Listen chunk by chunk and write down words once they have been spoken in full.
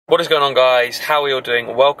What is going on, guys? How are you all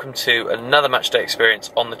doing? Welcome to another matchday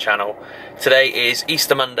experience on the channel. Today is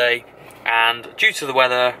Easter Monday and due to the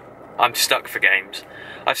weather I'm stuck for games.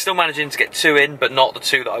 I'm still managing to get 2 in, but not the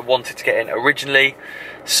 2 that I wanted to get in originally.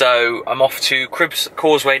 So I'm off to Cribbs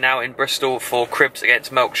Causeway now in Bristol for Cribbs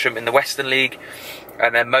against Melksham in the Western League,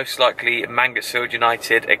 and then most likely Mangotsfield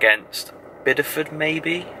United against Bideford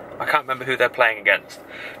maybe? I can't remember who they're playing against,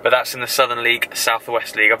 but that's in the Southern League, South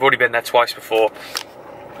West League. I've already been there twice before,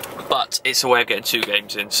 but it's a way of getting 2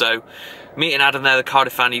 games in. So me and Adam there, the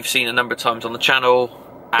Cardiff fan you've seen a number of times on the channel,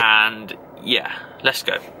 and yeah, let's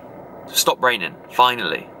go. Stop raining,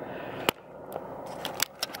 finally.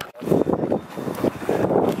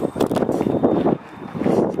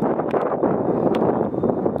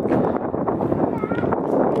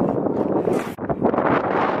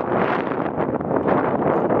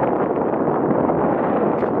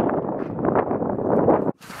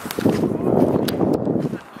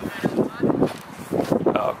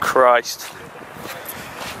 Oh Christ.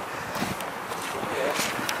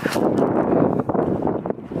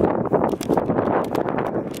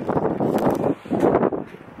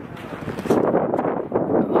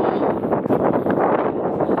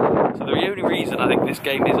 I think this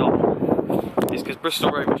game is on is because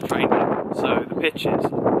Bristol Rovers trained it, so the pitches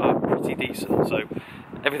are pretty decent. So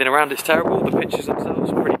everything around it's terrible, the pitches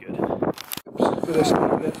themselves are pretty good. For this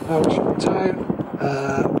game at Melksham Town,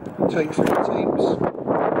 take 3 teams.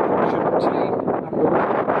 Melksham team number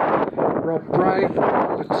 1, Rob Bray,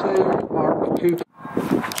 number 2, Mark Cooper.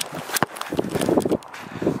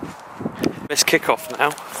 Let's kick off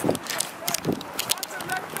now.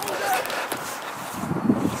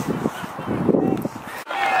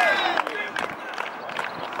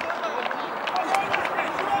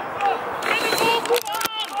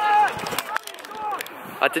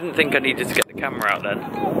 I didn't think I needed to get the camera out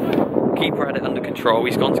then. Keeper had it under control,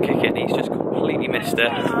 he's gone to kick it and he's just completely missed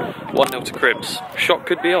it. 1-0 to Cribbs. Shot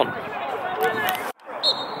could be on.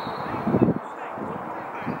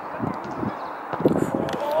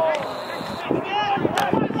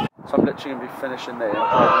 So I'm literally going to be finishing there and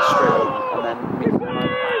playing straight on and then meeting them.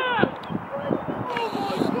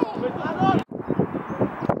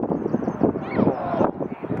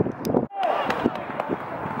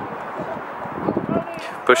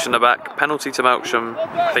 Push in the back, penalty to Melksham,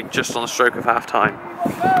 I think just on the stroke of half time.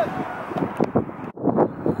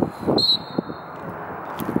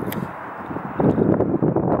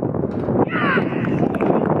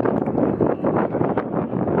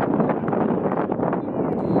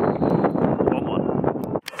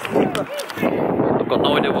 I've got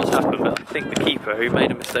no idea what's happened, but I think the keeper who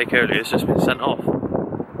made a mistake earlier has just been sent off.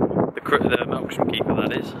 The Melksham keeper,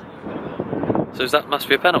 that is. So that must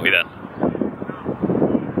be a penalty then.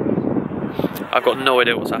 I've got no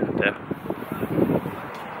idea what's happened here.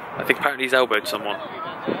 I think apparently he's elbowed someone.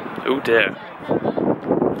 Oh dear.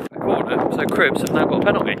 A corner, so Cribbs have now got a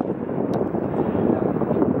penalty.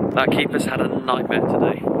 That keeper's had a nightmare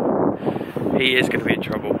today. He is going to be in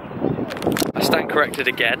trouble. I stand corrected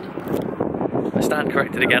again.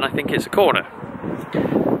 I think it's a corner.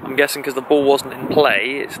 I'm guessing because the ball wasn't in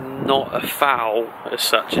play, it's not a foul as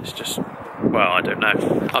such, it's just, well, I don't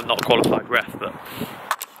know. I'm not a qualified ref, but...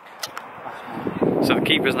 So the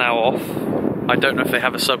keeper's now off. I don't know if they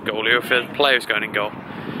have a sub-goalie or if the player's going in goal.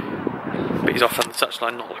 But he's off on the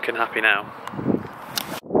touchline, not looking happy now.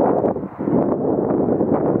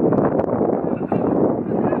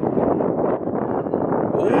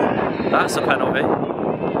 Oh, that's a penalty.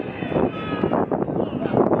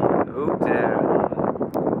 Oh dear.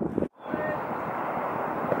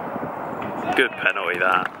 Good penalty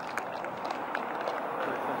that.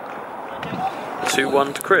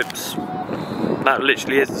 2-1 to Cribbs. That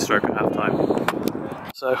literally is the stroke at half time.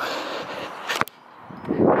 So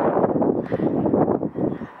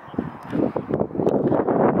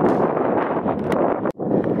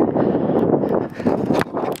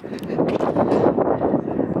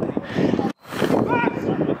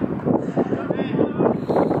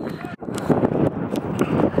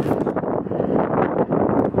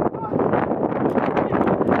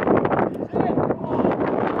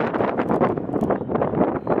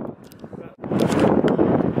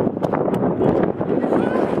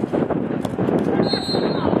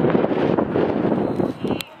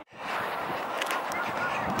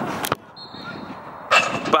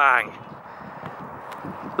bang!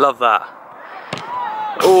 Love that.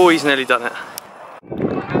 Oh, he's nearly done it.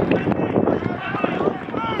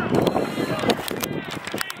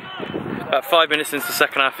 About 5 minutes into the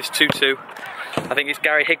second half, it's 2-2. I think it's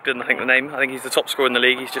Gary Higdon, I think the name. I think he's the top scorer in the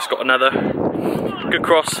league. He's just got another good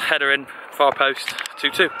cross, header in, far post,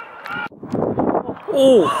 2-2.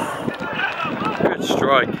 Oh, good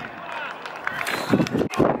strike.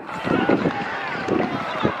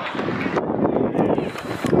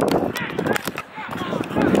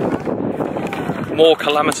 More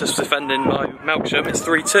calamitous defending by Melksham. It's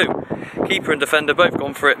 3-2. Keeper and defender both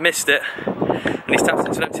gone for it, missed it, and he's tapped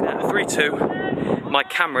into an empty net. 3-2. My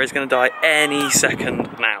camera is going to die any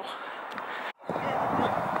second now.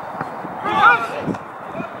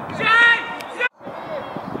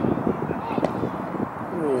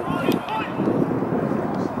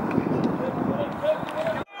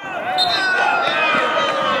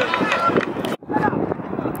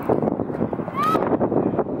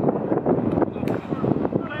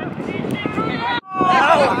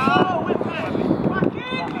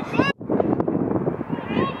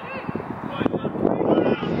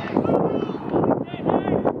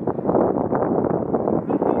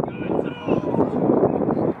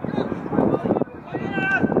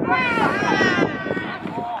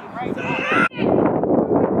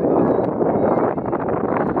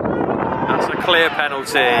 Clear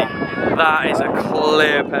penalty. That is a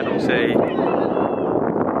clear penalty.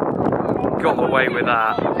 Got away with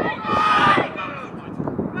that.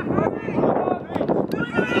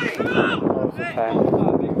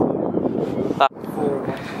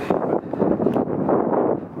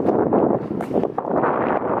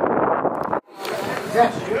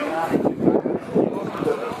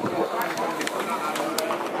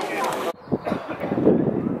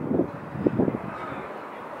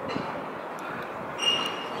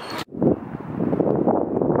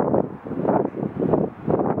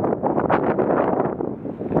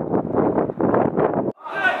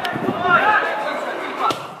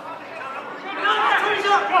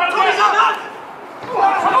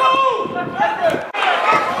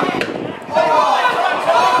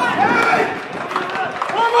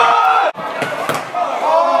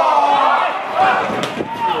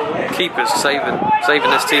 Keeper's saving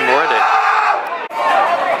this team already.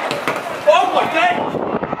 Oh my God!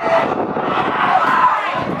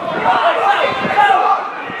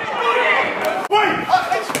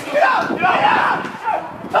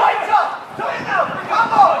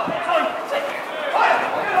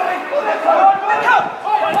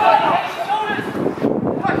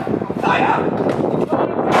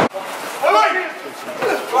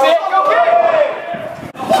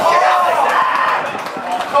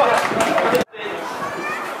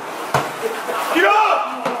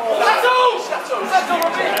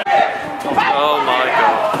 Oh my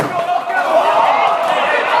God.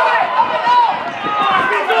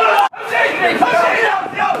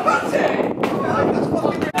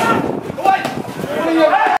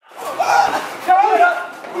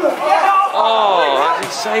 Oh, has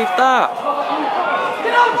he saved that?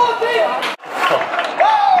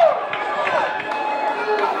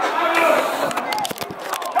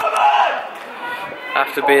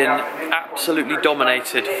 After being absolutely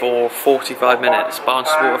dominated for 45 minutes,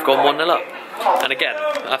 Barnsport have gone 1-0 up. And again,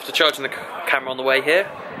 after charging the camera on the way here,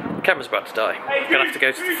 the camera's about to die. I'm going to have to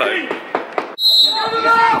go to the phone.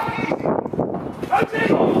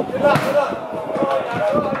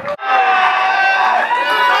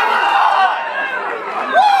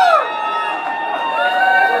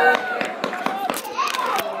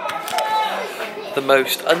 The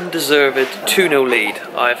most undeserved 2-0 lead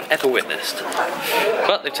I've ever witnessed.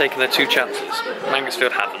 But they've taken their 2 chances.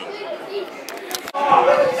 Mansfield haven't.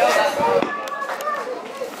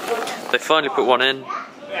 They finally put one in,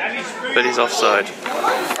 but he's offside.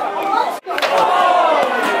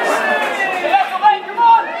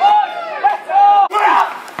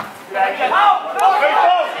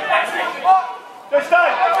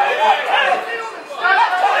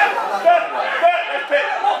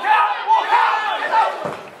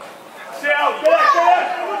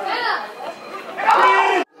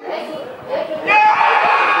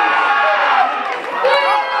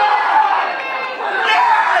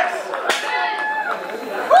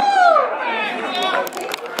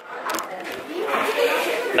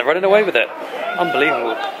 They're running away with it.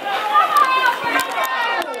 Unbelievable.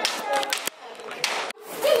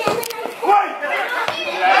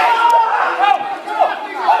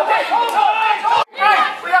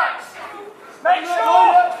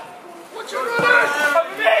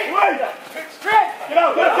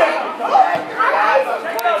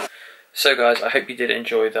 So guys, I hope you did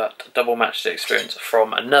enjoy that double match day experience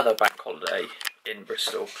from another bank holiday in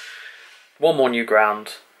Bristol. One more new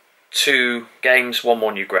ground. 2 games, 1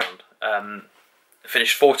 more new ground.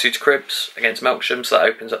 Finished 4-2 to Cribs against Melksham, so that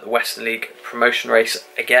opens up the Western League promotion race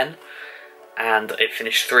again. and it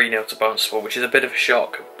finished 3-0 to Barnstaple, which is a bit of a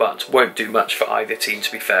shock, but won't do much for either team,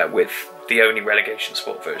 to be fair, with the only relegation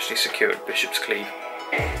spot virtually secured, Bishop's Cleeve.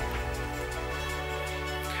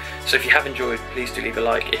 So if you have enjoyed, please do leave a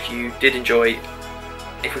like. If you did enjoy,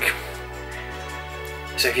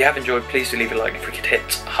 please do leave a like. If we could hit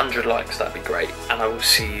 100 likes, that'd be great. And I will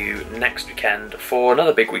see you next weekend for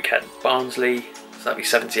another big weekend. Barnsley, so that'd be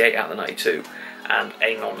 78 out of the 92, and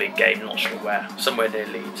a non-league game, not sure where, somewhere near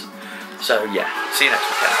Leeds. So yeah, see you next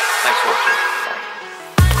weekend. Thanks for watching.